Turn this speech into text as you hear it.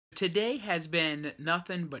Today has been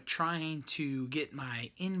nothing but trying to get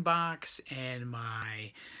my inbox and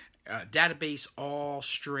my database all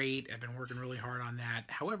straight. I've been working really hard on that.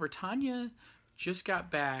 However, Tonja just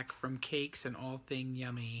got back from Cakes and All Thing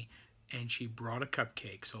Yummy, and she brought a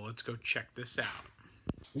cupcake. So let's go check this out.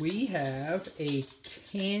 We have a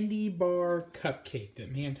candy bar cupcake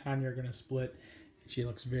that me and Tonja are going to split. She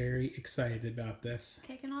looks very excited about this.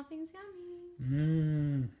 Cake and All Things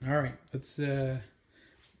Yummy. All right, let's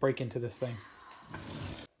break into this thing.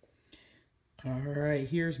 All right,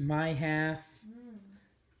 here's my half.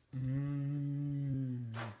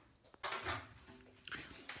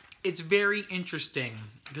 It's very interesting.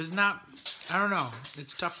 There's not, I don't know,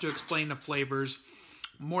 it's tough to explain the flavors.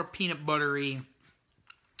 More peanut buttery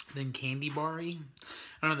than candy bar-y.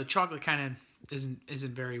 I don't know, the chocolate kind of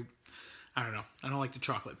isn't very, I don't know. I don't like the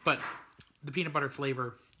chocolate, but the peanut butter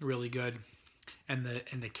flavor really good, and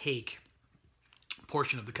the cake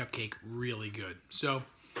portion of the cupcake really good. So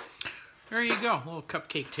there you go, a little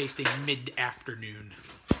cupcake tasting mid-afternoon.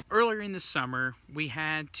 Earlier in the summer, we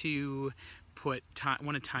had to put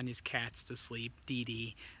one of Tonja's cats to sleep, Dee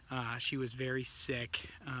Dee. She was very sick,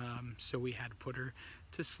 so we had to put her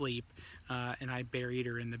to sleep, and I buried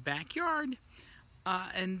her in the backyard.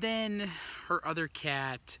 And then her other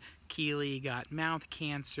cat, Keely, got mouth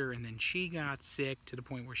cancer, and then she got sick to the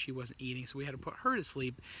point where she wasn't eating, so we had to put her to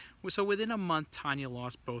sleep. So within a month, Tonja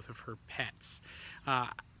lost both of her pets.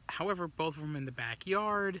 However, both of them in the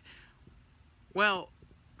backyard. Well,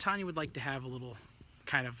 Tonja would like to have a little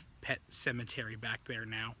kind of pet cemetery back there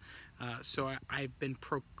now. So I've been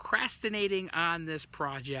procrastinating on this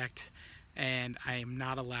project, and I am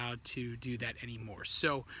not allowed to do that anymore.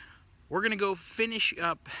 So we're gonna go finish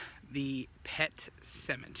up the pet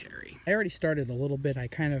cemetery. I already started a little bit. I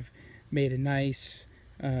kind of made a nice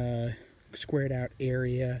squared out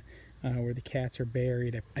area where the cats are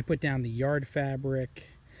buried. I put down the yard fabric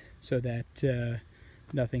so that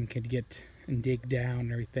nothing could get and dig down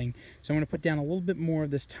and everything. So I'm going to put down a little bit more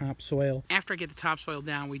of this topsoil. After I get the topsoil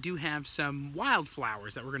down, we do have some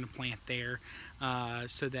wildflowers that we're going to plant there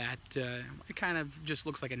so that it kind of just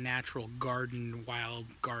looks like a natural garden, wild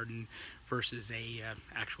garden, versus a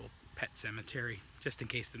actual pet cemetery, just in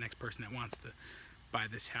case the next person that wants to buy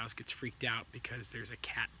this house gets freaked out because there's a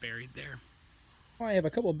cat buried there. Well, I have a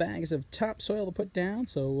couple bags of topsoil to put down,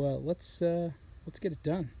 so let's get it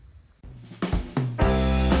done.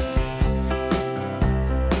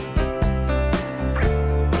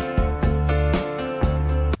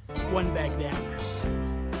 One bag down.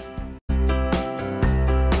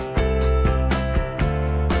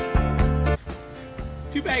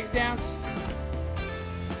 2 bags down.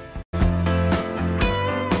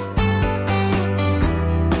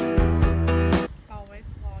 Always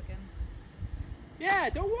vlogging. Yeah,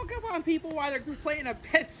 don't walk up on people while they're playing a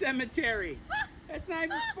pet cemetery. That's not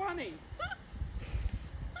even funny.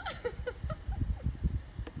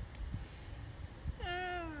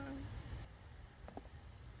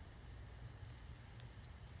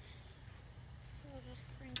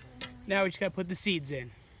 Now we just gotta put the seeds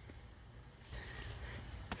in.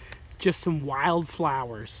 Just some wild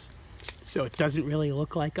flowers, so it doesn't really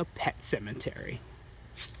look like a pet cemetery.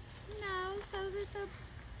 No, so that the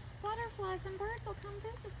butterflies and birds will come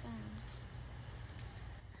visit them.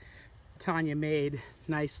 Tonja made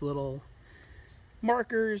nice little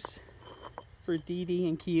markers for Dee Dee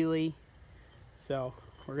and Keely, so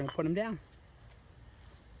we're gonna put them down.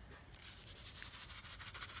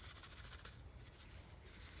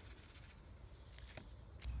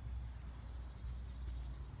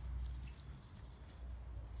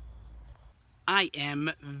 I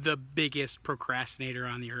am the biggest procrastinator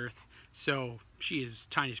on the earth, so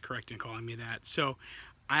Tonja's correct in calling me that. So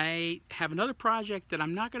I have another project that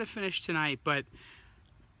I'm not going to finish tonight, but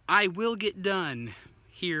I will get done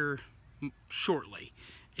here shortly,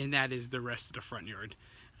 and that is the rest of the front yard.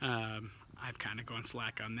 I've kind of gone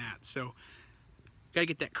slack on that, so gotta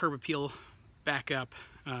get that curb appeal back up,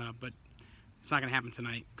 but it's not going to happen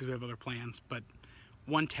tonight because we have other plans. But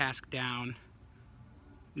one task down.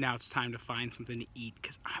 Now it's time to find something to eat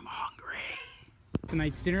because I'm hungry.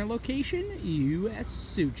 Tonight's dinner location, U.S.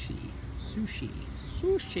 Sushi. Sushi.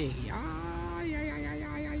 Ah, yeah.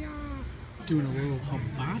 Doing a little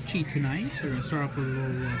hibachi tonight. So we're gonna start off with a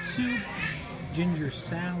little soup, ginger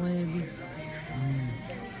salad.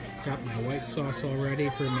 Got my white sauce all ready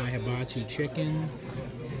for my hibachi chicken.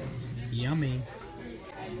 Yummy.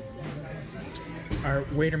 Our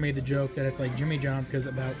waiter made the joke that it's like Jimmy John's because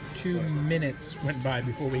about 2 minutes went by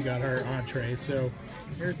before we got our entree. So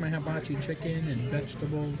here's my hibachi chicken and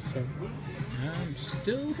vegetables. So I'm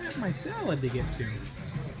still have my salad to get to.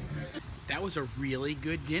 that was a really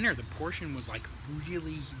good dinner. The portion was like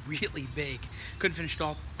really, really big. Couldn't finish it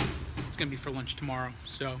all. It's gonna be for lunch tomorrow.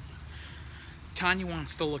 So Tonja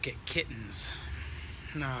wants to look at kittens.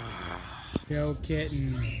 Go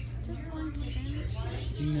kittens. Just one kitten.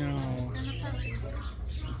 No. And a puppy.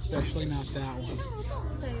 Especially not that one. Oh,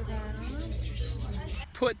 don't say that.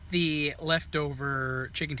 Put the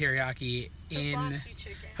leftover chicken teriyaki in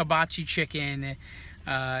hibachi chicken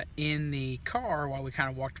in the car while we kind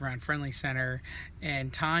of walked around Friendly Center,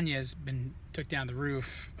 and Tanya's took down the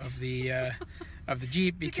roof of the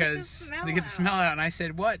Jeep because to get the smell out. And I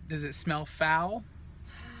said, "What? Does it smell foul?"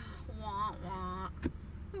 Wah, wah.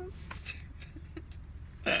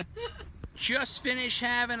 Just finished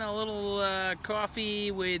having a little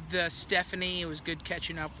coffee with Stephanie. It was good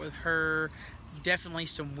catching up with her. Definitely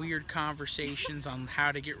some weird conversations on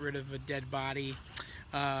how to get rid of a dead body.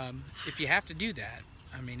 If you have to do that,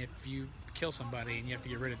 I mean, if you kill somebody and you have to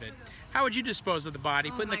get rid of it, how would you dispose of the body?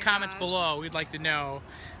 Put in the comments below. We'd like to know.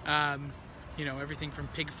 You know, everything from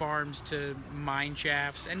pig farms to mine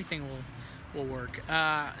shafts, anything will work.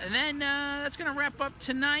 And then that's gonna wrap up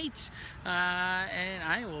tonight, and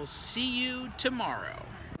I will see you tomorrow.